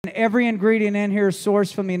every ingredient in here is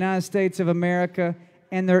sourced from the United States of America,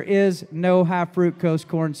 and there is no high fructose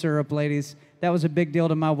corn syrup, ladies. That was a big deal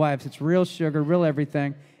to my wife. It's real sugar, real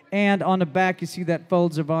everything. And on the back, you see that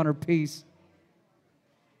Folds of Honor piece.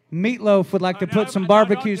 Meat Loaf would like to put some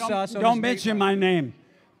barbecue sauce on. Don't mention my name.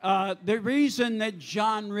 The reason that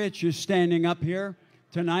John Rich is standing up here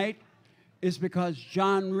tonight is because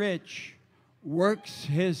John Rich works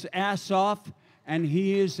his ass off, and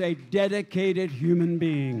he is a dedicated human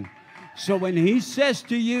being. So when he says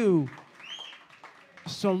to you,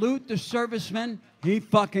 salute the servicemen, he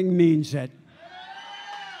fucking means it.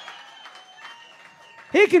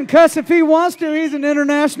 He can cuss if he wants to. He's an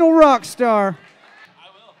international rock star.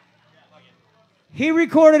 He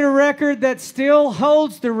recorded a record that still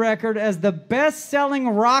holds the record as the best-selling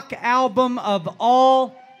rock album of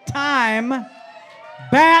all time,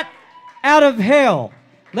 Bat Out of Hell.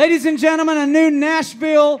 Ladies and gentlemen, a new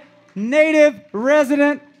Nashville native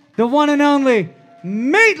resident, the one and only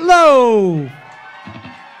Meat Loaf.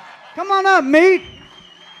 Come on up, Meat.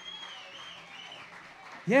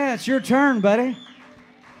 Yeah, it's your turn, buddy.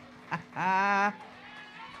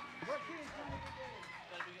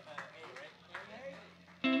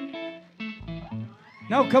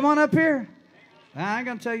 No, come on up here. I ain't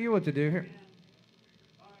going to tell you what to do here.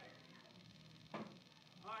 All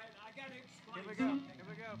right, I got to explain. Here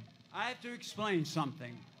we go. I have to explain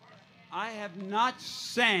something. I have not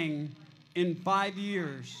sang in 5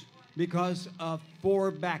 years because of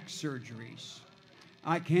 4 back surgeries.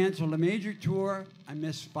 I canceled a major tour. I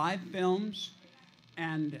missed 5 films.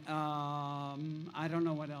 And I don't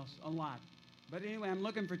know what else. A lot. But anyway, I'm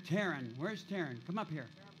looking for Taryn. Where's Taryn? Come up here.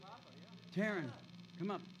 Taryn. Come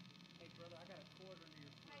up. Hey, brother, I got a cord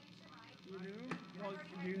under your... You do? Well,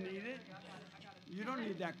 you need it? You don't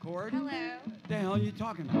need that cord. Hello. What the hell are you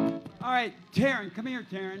talking about? All right, Taryn. Come here,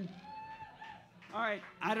 Taryn. All right.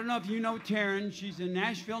 I don't know if you know Taryn. She's a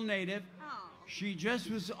Nashville native. Oh. She just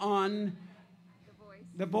was on The Voice.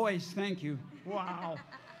 The Voice. Thank you. Wow.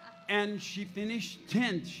 And she finished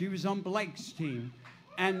 10th. She was on Blake's team.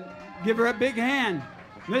 And give her a big hand.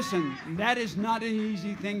 Listen, that is not an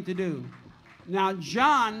easy thing to do. Now,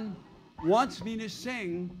 John wants me to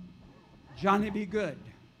sing Johnny Be Good.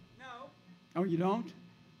 No. Oh, you don't?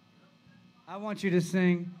 I want you to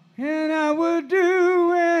sing, and I would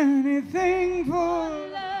do anything for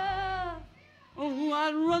love. Oh,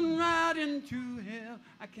 I'd run right into hell.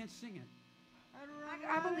 I can't sing it.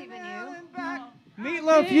 I believe in you. Meat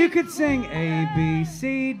Loaf, you could sing A, B,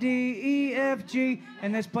 C, D, E, F, G,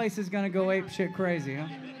 and this place is going to go ape shit crazy, huh?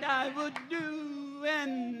 I would do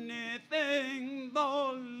anything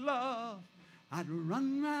for love. I'd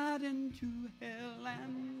run right into hell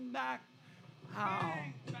and back. How?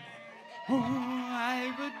 Oh,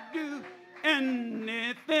 I would do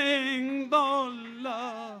anything for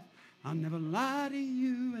love. I'll never lie to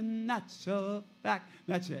you, and that's a fact.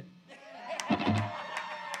 That's it.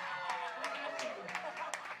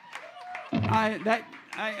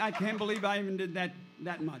 I can't believe I even did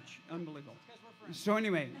that much. Unbelievable. So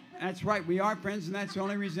anyway, that's right. We are friends, and that's the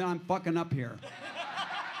only reason I'm fucking up here.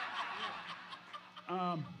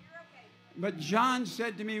 But John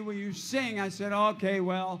said to me, will you sing? I said, okay,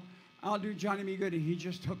 well, I'll do Johnny Be Good. And he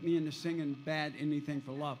just took me into singing Bad Anything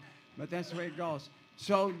for Love. But that's the way it goes.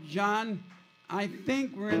 So, John, I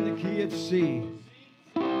think we're in the key of C.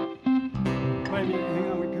 Wait a minute,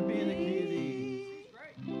 hang on. We could be in the key of E.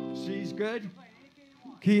 C's good?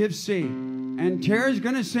 Key of C. And Tara's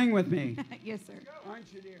going to sing with me. Yes, sir.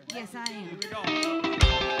 Aren't you, dear? Yes, I am. Here we go.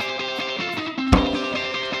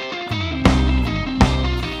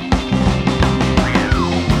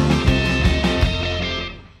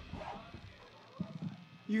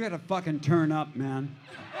 You gotta fucking turn up, man.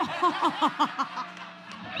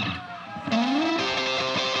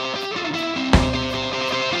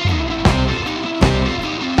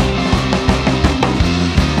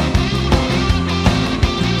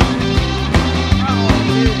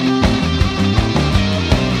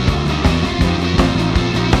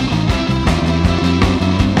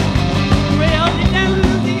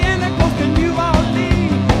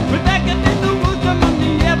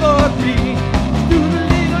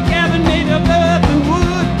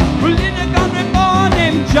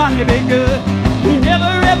 Johnny Be Good. He never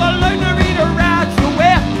ever learned to read or write so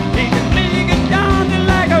well. He can play guitar and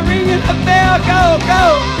like a ringing a bell. Go,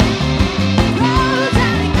 go. Go,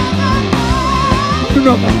 Johnny, go, go, go. You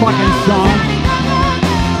know the fucking song.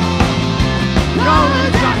 Go,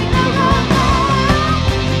 Johnny, go, go, go.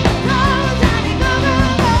 Go, Johnny, go, go,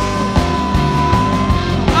 go.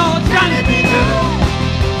 Oh, Johnny Be Good.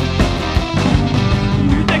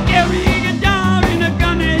 You the carrying guitar in a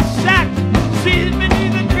gunny sack. Sees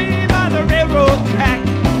beneath the tree.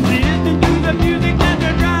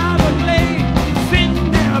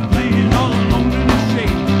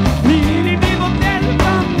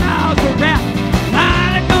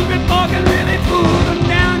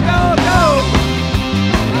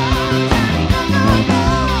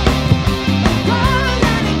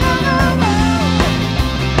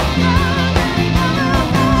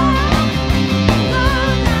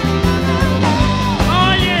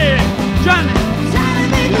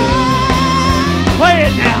 say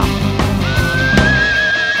it now.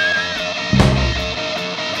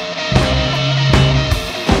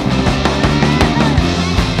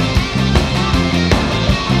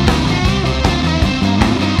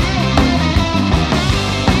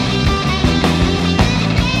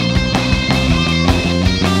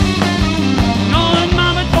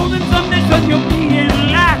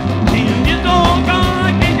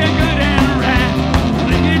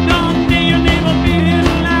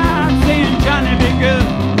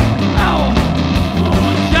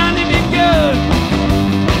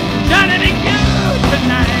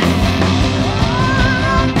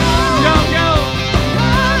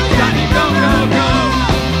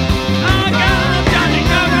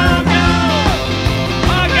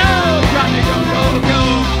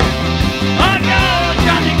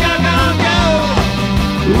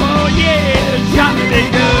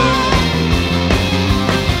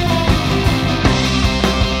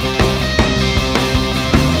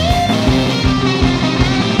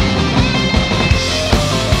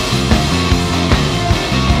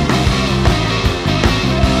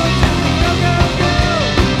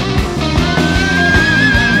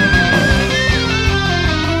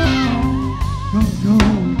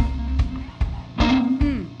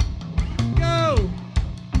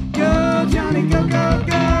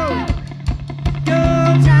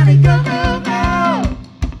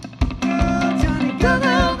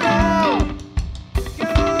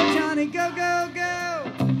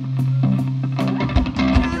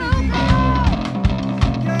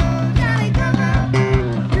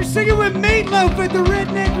 Singing with Meat Loaf at the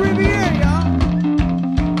RedNeck Riviera, y'all.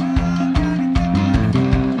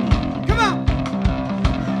 Come on.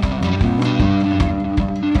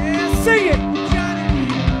 Yeah, sing it.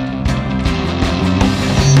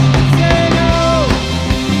 Say go.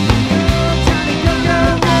 Go, Johnny, go, go,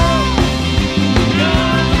 go. Go,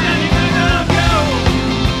 Johnny, go, go, go.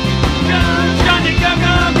 Go, Johnny, go,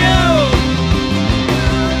 go, go.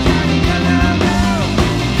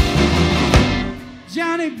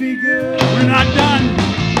 Johnny, be good. We're not done.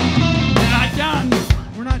 We're not done.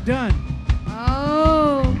 We're not done.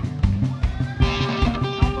 Oh.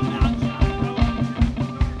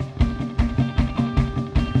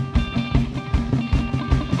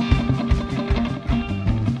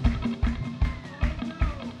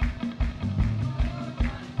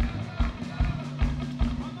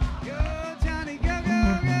 Go, Johnny, go, go,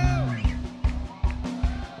 go.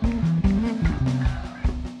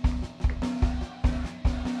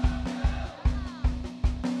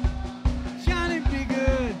 Johnny, be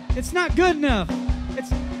good. It's not good enough.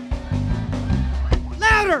 It's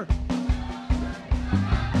louder.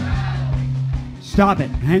 Stop it.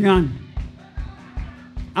 Hang on.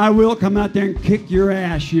 I will come out there and kick your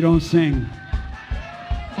ass. You don't sing.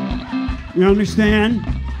 You understand?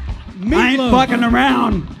 I ain't fucking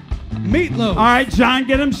around. Meat Loaf. All right, John,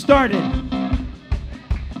 get him started.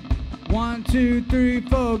 1, 2, 3,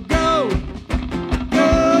 4, go.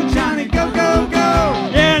 Go, Johnny, go, go, go.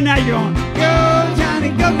 Yeah, now you're on. Go, Johnny,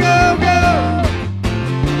 go, go, go.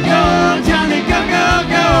 Go, Johnny, go, go,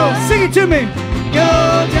 go. Sing it to me. Go,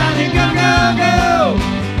 Johnny, go, go, go.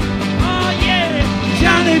 Oh, yeah.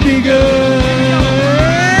 Johnny, be good.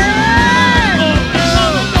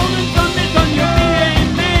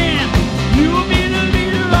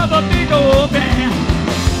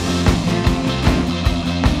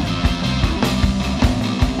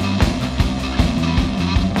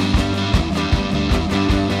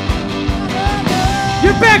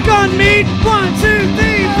 You're back on Meat. 1, 2,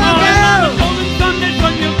 3, 4, go.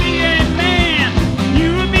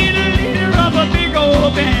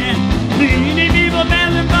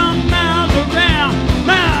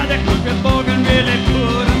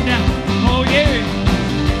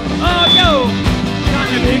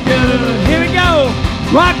 Here we go.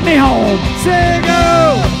 Rock me home. Say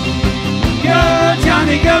go. Go,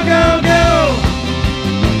 Johnny, go, go, go.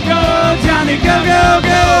 Go, Johnny, go, go,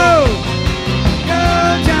 go. Go,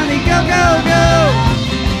 Johnny, go, go, go.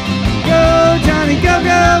 Go, Johnny, go,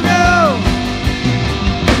 go, go.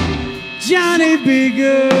 Johnny, be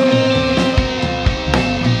good.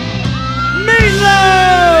 Meat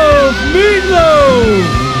Loaf! Meat Loaf!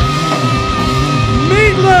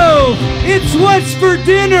 Meat Loaf! It's what's for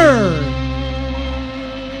dinner!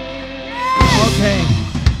 Okay.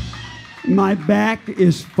 My back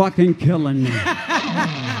is fucking killing me.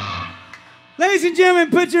 Ladies and gentlemen,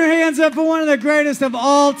 put your hands up for one of the greatest of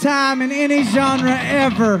all time in any genre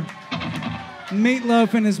ever. Meat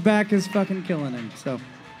Loaf, and his back is fucking killing him. So.